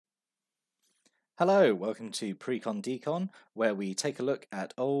Hello, welcome to Precon Decon, where we take a look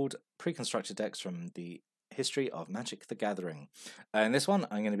at old pre-constructed decks from the history of Magic the Gathering. In this one,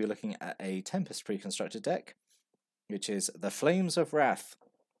 I'm going to be looking at a Tempest pre-constructed deck, which is the Flames of Rath,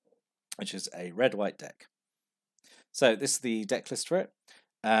 which is a red-white deck. So this is the deck list for it.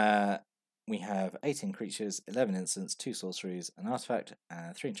 We have 18 creatures, 11 instants, 2 sorceries, an artifact,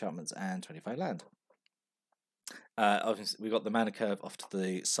 3 enchantments, and 25 land. Obviously, we've got the mana curve off to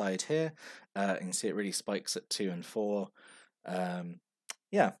the side here. You can see it really spikes at 2 and 4.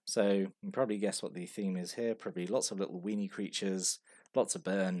 Yeah, so you can probably guess what the theme is here. Probably lots of little weenie creatures, lots of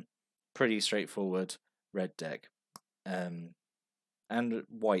burn, pretty straightforward red deck, and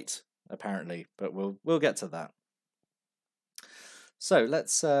white apparently, but we'll get to that. So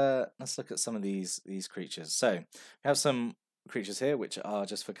let's look at some of these creatures. So we have some creatures here which are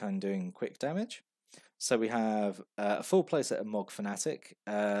just for kind of doing quick damage. So we have a full playset of Mog Fanatic.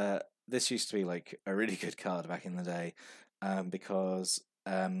 This used to be like a really good card back in the day because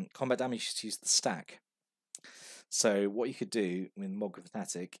combat damage used to use the stack. So what you could do with Mog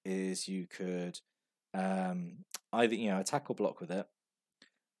Fanatic is you could either attack or block with it.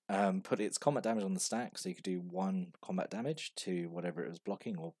 Put its combat damage on the stack, so you could do 1 combat damage to whatever it was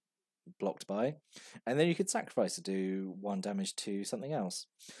blocking or blocked by, and then you could sacrifice to do 1 damage to something else.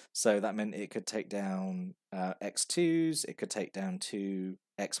 So that meant it could take down X2s, it could take down 2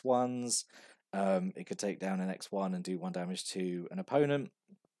 X1s, it could take down an X1 and do 1 damage to an opponent.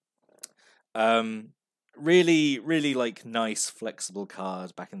 Really like nice flexible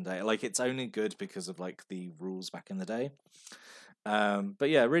card back in the day. Like, it's only good because of like the rules back in the day. But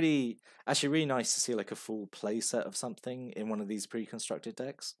yeah, really nice to see like a full playset of something in one of these pre-constructed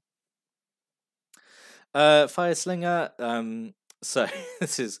decks. Fire Slinger. So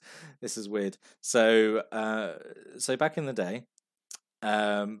this is weird. So back in the day,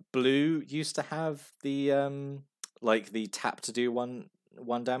 blue used to have the like the tap to do one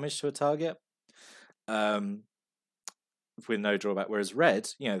damage to a target. With no drawback, whereas red,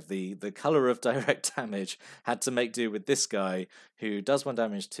 the color of direct damage, had to make do with this guy who does 1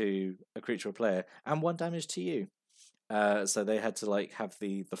 damage to a creature or player and 1 damage to you. So they had to like have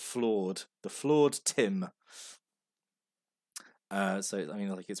the flawed Tim. So I mean,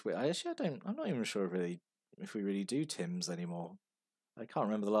 like, it's weird. I'm not even sure if we really do Tims anymore. I can't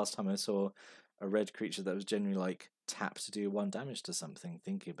remember the last time I saw a red creature that was genuinely like tap to do 1 damage to something.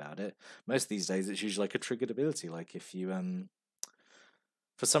 Thinking about it, most of these days it's usually like a triggered ability. Like if you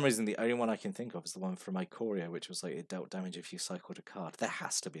for some reason the only one I can think of is the one from Ikoria, which was like it dealt damage if you cycled a card. There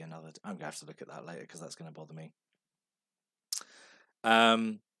has to be another. I'm gonna have to look at that later because that's gonna bother me.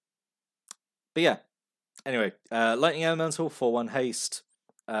 But yeah. Anyway, Lightning Elemental for 1 haste.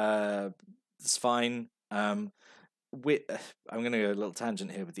 It's fine. I'm gonna go a little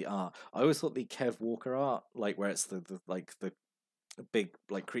tangent here with the art. I always thought the Kev Walker art, like where it's the big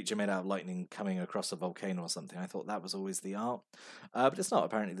like creature made out of lightning coming across a volcano or something, I thought that was always the art. But it's not.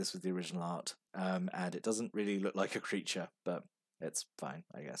 Apparently this was the original art. And it doesn't really look like a creature, but it's fine,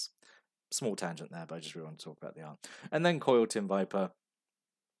 I guess. Small tangent there, but I just really want to talk about the art. And then Coiled Tin Viper.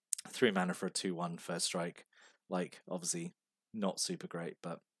 3 mana for a 2/1 first strike. Like, obviously not super great,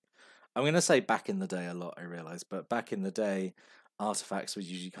 but I'm going to say back in the day a lot, I realise, but back in the day, artifacts were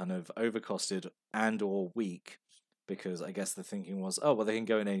usually kind of overcosted and or weak, because I guess the thinking was, oh, well, they can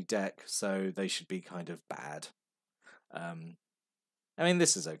go in any deck, so they should be kind of bad. I mean,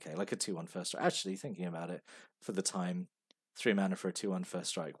 this is okay, like a 2/1 first strike. Actually, thinking about it, for the time, 3 mana for a 2/1 first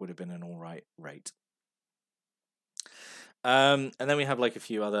strike would have been an alright rate. And then we have like a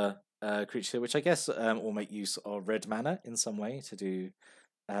few other creatures here, which I guess all make use of red mana in some way to do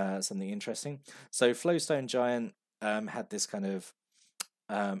something interesting. So Flowstone Giant had this kind of,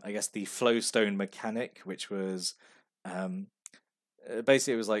 I guess, the Flowstone mechanic, which was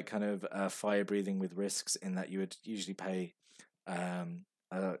basically it was like kind of fire breathing with risks, in that you would usually pay a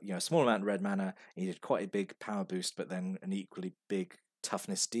small amount of red mana, and you did quite a big power boost, but then an equally big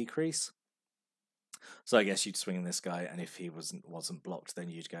toughness decrease. So I guess you'd swing this guy, and if he wasn't blocked,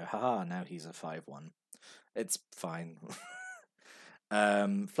 then you'd go, haha, now he's a 5/1. It's fine.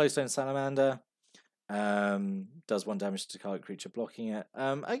 Flowstone Salamander does 1 damage to target creature blocking it.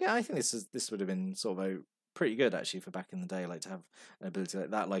 I think this would have been sort of a pretty good actually for back in the day, like to have an ability like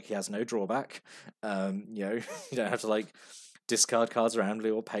that. Like, he has no drawback. You don't have to like discard cards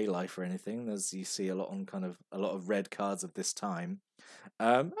randomly or pay life or anything, as you see a lot of red cards of this time.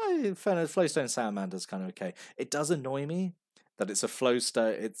 Flowstone Salamander's kind of okay. It does annoy me that it's a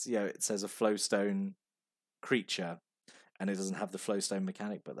Flowstone. It says a Flowstone creature, and it doesn't have the Flowstone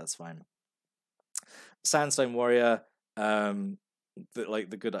mechanic, but that's fine. Sandstone Warrior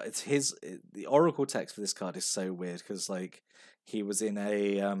the good. It's the Oracle text for this card is so weird because like he was in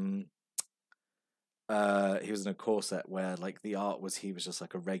a core set where like the art was he was just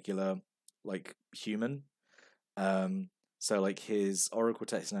like a regular like human. So like his Oracle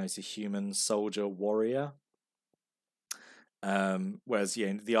text now is a human soldier warrior. Whereas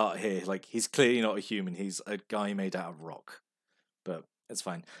the art here, like he's clearly not a human, he's a guy made out of rock. But it's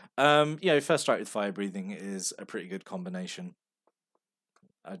fine. First strike with fire breathing is a pretty good combination.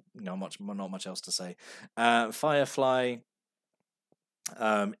 Not much else to say. Firefly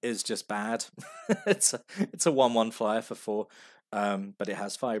is just bad. it's a 1/1 flyer for 4, but it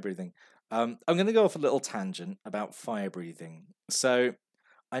has fire breathing. I'm going to go off a little tangent about fire breathing. So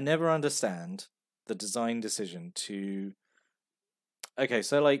I never understand the design decision to. Okay,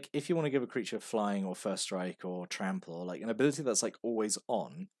 so like if you want to give a creature flying or first strike or trample or like an ability that's like always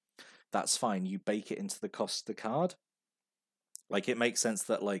on, that's fine. You bake it into the cost of the card. Like it makes sense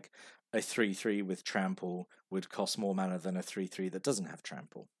that like a 3/3 with trample would cost more mana than a 3/3 that doesn't have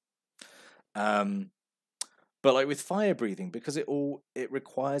trample. But like with fire breathing, because it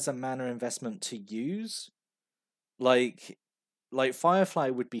requires a mana investment to use, like Firefly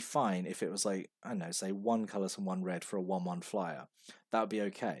would be fine if it was like, I don't know, say 1 colours and 1 red for a 1/1 flyer. That would be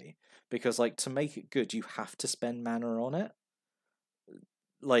okay. Because like to make it good, you have to spend mana on it.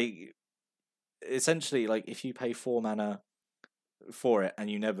 Like essentially, like if you pay 4 mana for it and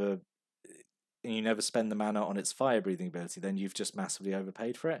you never spend the mana on its fire breathing ability, then you've just massively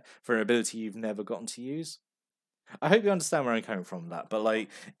overpaid for it for an ability you've never gotten to use. I hope you understand where I'm coming from that, but like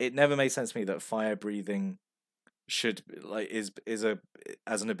it never made sense to me that fire breathing should like is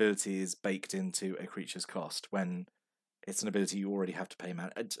as an ability is baked into a creature's cost when it's an ability you already have to pay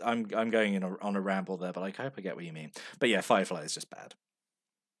mana. I'm going on a ramble there, but like, I hope I get what you mean. But yeah, Firefly is just bad.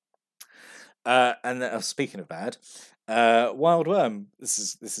 And then, speaking of bad, Wild Worm. This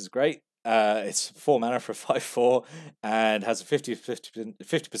is great. It's 4 mana for a 5/4 and has a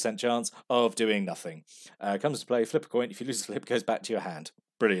 50% chance of doing nothing. Comes to play, flip a coin. If you lose a flip, it goes back to your hand.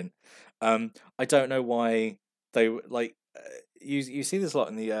 Brilliant. I don't know why they like. You see this a lot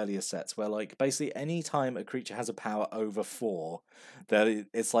in the earlier sets where like basically any time a creature has a power over 4, that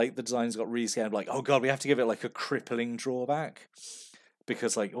it's like the design's got really scared, like, oh god, we have to give it like a crippling drawback.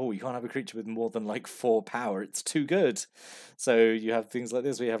 Because like, oh, you can't have a creature with more than like 4 power, it's too good. So you have things like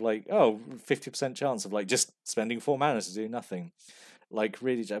this where you have like, 50% chance of like just spending 4 mana to do nothing. Like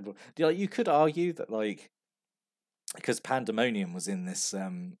really terrible. You could argue that like because Pandemonium was in this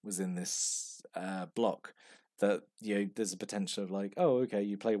block, that there's a potential of like, oh okay,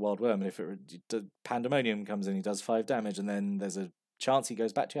 you play Wild Worm, and if Pandemonium comes in, he does 5 damage, and then there's a chance he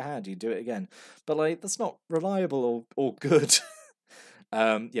goes back to your hand, you do it again. But like that's not reliable or good.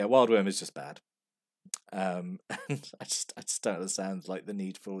 Wild Worm is just bad. And I just don't understand like the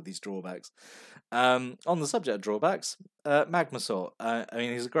need for all these drawbacks. On the subject of drawbacks, Magmasaur. I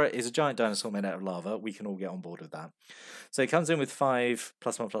mean, he's a giant dinosaur made out of lava. We can all get on board with that. So he comes in with 5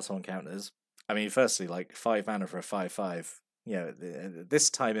 +1/+1 counters. I mean, firstly, like 5 mana for a 5/5. This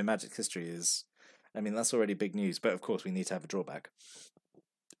time in Magic's history is, I mean, that's already big news. But of course, we need to have a drawback.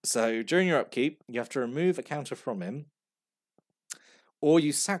 So during your upkeep, you have to remove a counter from him, or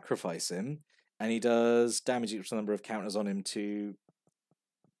you sacrifice him, and he does damage equal to the number of counters on him to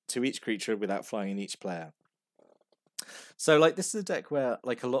each creature without flying in each player. So like this is a deck where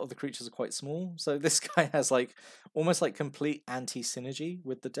like a lot of the creatures are quite small. So this guy has like almost like complete anti-synergy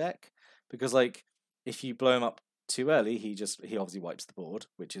with the deck, because like if you blow him up too early, he obviously wipes the board,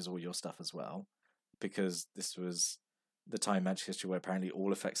 which is all your stuff as well, because this was the time Magic history where apparently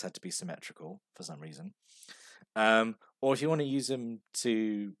all effects had to be symmetrical for some reason. Or if you want to use him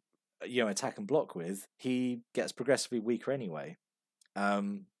to attack and block with, he gets progressively weaker anyway. I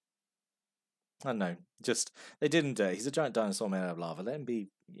don't know. Just they didn't do it. He's a giant dinosaur made out of lava. Let him be.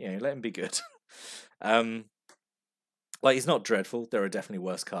 Let him be good. Like he's not dreadful. There are definitely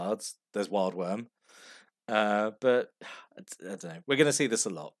worse cards. There's Wild Worm. But I don't know. We're gonna see this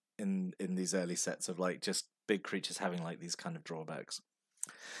a lot in these early sets of like just big creatures having like these kind of drawbacks.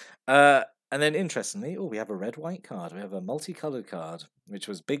 And then interestingly, we have a red-white card. We have a multicolored card, which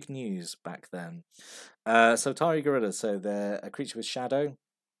was big news back then. So Tari Gorilla, so they're a creature with shadow.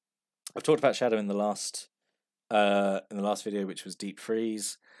 I've talked about shadow in the last video, which was Deep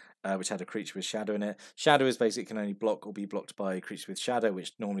Freeze, which had a creature with shadow in it. Shadow is basically can only block or be blocked by a creature with shadow,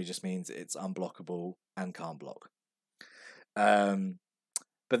 which normally just means it's unblockable and can't block.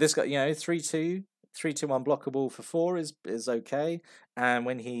 But this guy, 3/2. 3/2/1 blockable for 4 is okay, and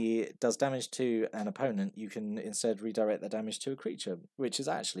when he does damage to an opponent, you can instead redirect the damage to a creature, which is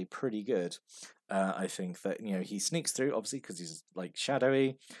actually pretty good. I think that he sneaks through, obviously, because he's like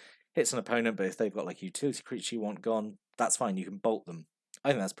shadowy, hits an opponent, but if they've got like a utility creature you want gone, that's fine. You can bolt them. I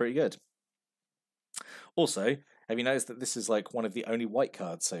think that's pretty good. Also, have you noticed that this is like one of the only white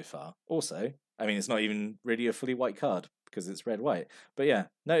cards so far? Also, I mean, it's not even really a fully white card because it's red-white. But yeah,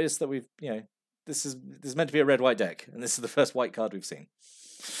 notice that we've, this is meant to be a red-white deck, and this is the first white card we've seen.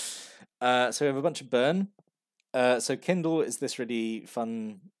 So we have a bunch of burn. So Kindle is this really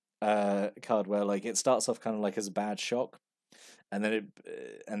fun card where like it starts off kind of like as a bad shock, and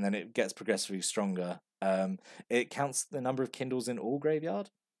then it gets progressively stronger. It counts the number of Kindles in all graveyard,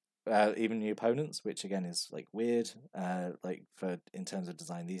 even the opponents, which again is like weird, like for in terms of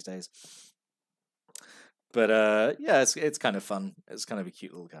design these days. But yeah, it's kind of fun. It's kind of a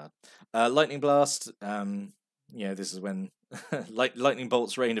cute little card. Lightning Blast. This is when Lightning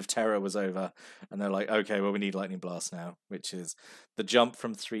Bolt's reign of terror was over, and they're like, okay, well, we need Lightning Blast now, which is the jump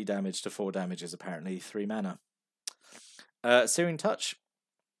from 3 damage to 4 damage is apparently 3 mana. Searing Touch,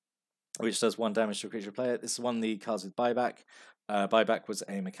 which does 1 damage to a creature player. This is one of the cards with buyback. Buyback was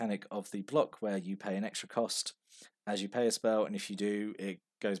a mechanic of the block where you pay an extra cost as you pay a spell, and if you do, it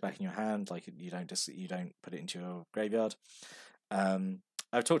goes back in your hand. Like you don't put it into your graveyard.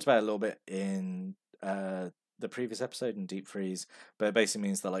 I've talked about it a little bit in the previous episode in Deep Freeze, but it basically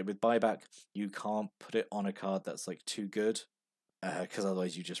means that like with buyback, you can't put it on a card that's like too good, because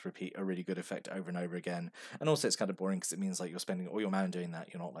otherwise you just repeat a really good effect over and over again. And also it's kind of boring because it means like you're spending all your mana doing that.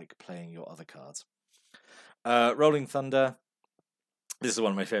 You're not like playing your other cards. Rolling Thunder. This is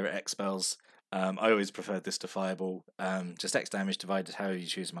one of my favorite X spells. I always preferred this to Fireball. Just X damage divided however you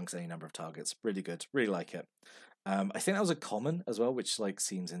choose amongst any number of targets. Really good. Really like it. I think that was a common as well, which like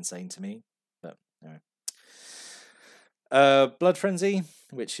seems insane to me. But anyway. Blood Frenzy,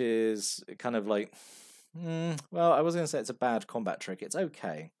 which is kind of like, well, I was going to say it's a bad combat trick. It's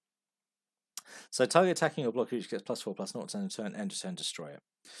okay. So target attacking your block creature gets +4/+0 and turn end to turn destroy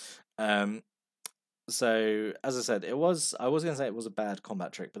it. So as I said, I was going to say it was a bad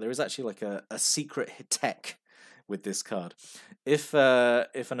combat trick, but there is actually like a secret tech with this card. If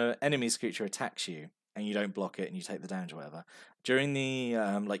an enemy's creature attacks you and you don't block it and you take the damage or whatever, during the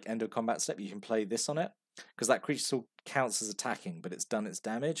like end of combat step, you can play this on it because that creature still counts as attacking, but it's done its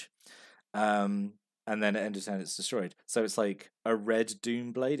damage. And then at end of turn it's destroyed. So it's like a red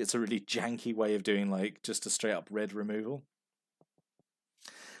Doom Blade. It's a really janky way of doing like just a straight up red removal.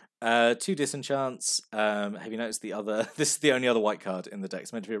 2 disenchants. Have you noticed the other? This is the only other white card in the deck.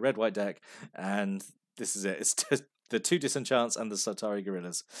 It's meant to be a red-white deck, and this is it. It's the 2 disenchants and the Satari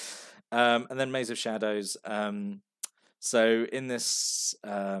Gorillas, and then Maze of Shadows. So in this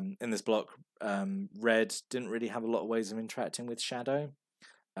block, red didn't really have a lot of ways of interacting with Shadow.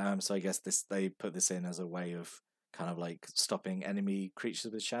 So I guess they put this in as a way of kind of like stopping enemy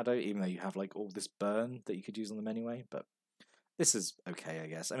creatures with Shadow, even though you have like all this burn that you could use on them anyway. But this is okay, I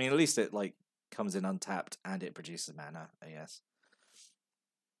guess. I mean, at least it like comes in untapped and it produces mana, I guess.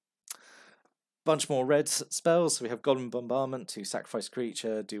 Bunch more red spells. So we have Goblin Bombardment to sacrifice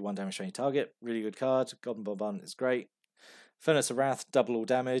creature, do 1 damage to any target. Really good card. Goblin Bombardment is great. Flames of Rath, double all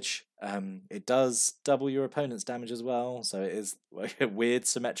damage. It does double your opponent's damage as well, so it is like a weird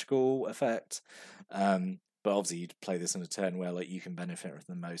symmetrical effect. But obviously you'd play this in a turn where like you can benefit from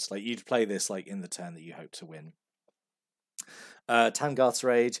the most. Like you'd play this like in the turn that you hope to win. Tangarth's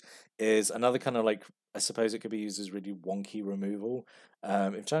Rage is another kind of like, I suppose it could be used as really wonky removal.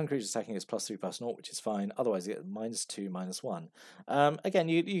 If giant creature attacking is +3/+0, which is fine. Otherwise, you get -2/-1. Again,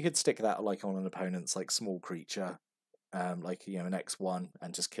 you could stick that like on an opponent's like small creature, like an X1,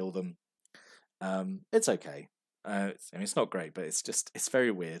 and just kill them. It's okay. I mean, it's not great, but it's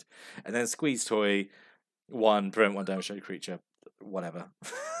very weird. And then Squeeze Toy, 1 prevent 1 damage to a creature, whatever.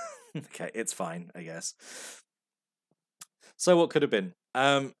 Okay, it's fine, I guess. So what could have been?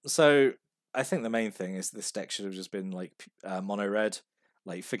 So I think the main thing is this deck should have just been like mono red.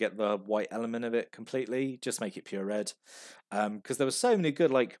 Like forget the white element of it completely. Just make it pure red. Because there were so many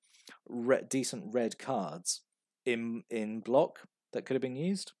good like decent red cards in block that could have been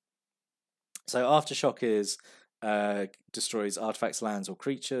used. So Aftershock is destroys artifacts, lands, or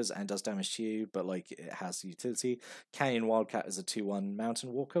creatures and does damage to you, but like it has utility. Canyon Wildcat is a 2/1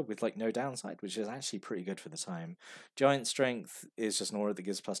 Mountain Walker with like no downside, which is actually pretty good for the time. Giant Strength is just an aura that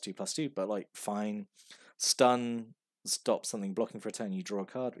gives +2/+2, but like fine. Stun stops something blocking for a turn, you draw a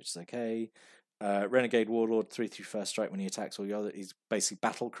card, which is okay. Renegade Warlord, 3/3 first strike when he attacks all the other. He's basically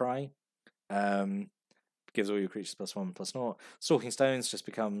Battle Cry. gives all your creatures +1/+0. Stalking Stones just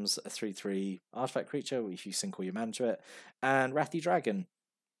becomes a 3/3 artifact creature if you sink all your mana to it. And Wrathy Dragon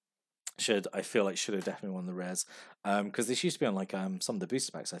I feel like should have definitely won the res, because this used to be on like some of the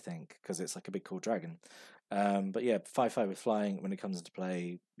booster packs, I think, because it's like a big cool dragon. But yeah, 5/5 with flying. When it comes into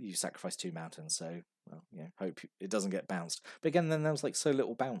play, you sacrifice 2 mountains, so well, hope it doesn't get bounced. But again, then there was like so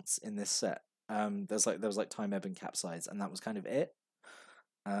little bounce in this set. There was like Time Ebb and Capsize, and that was kind of it.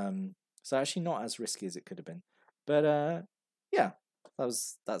 So actually not as risky as it could have been. But yeah, I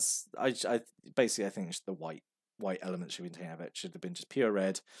basically I think it's the white element should be taken out of it. Should have been just pure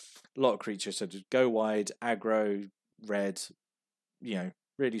red. A lot of creatures, so just go wide, aggro, red,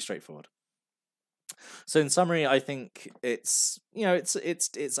 really straightforward. So in summary, I think it's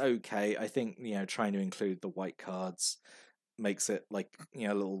it's okay. I think trying to include the white cards makes it like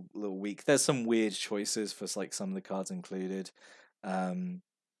a little weak. There's some weird choices for like some of the cards included.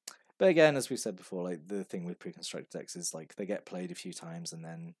 But again, as we said before, like the thing with preconstructed decks is like they get played a few times, and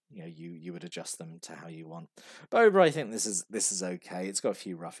then you would adjust them to how you want. But overall, I think this is okay. It's got a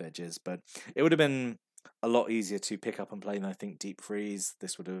few rough edges, but it would have been a lot easier to pick up and play than I think Deep Freeze.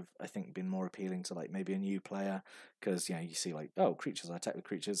 This would have, I think, been more appealing to like maybe a new player, because you see like, oh, creatures, I attack with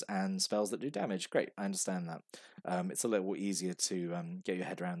creatures and spells that do damage. Great, I understand that. It's a little easier to get your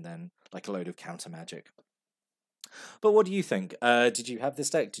head around than like a load of counter magic. But what do you think? Did you have this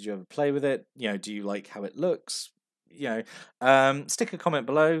deck? Did you ever play with it? Do you like how it looks? Stick a comment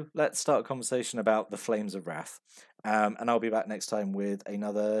below. Let's start a conversation about the Flames of Rath. And I'll be back next time with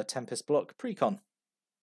another Tempest block precon.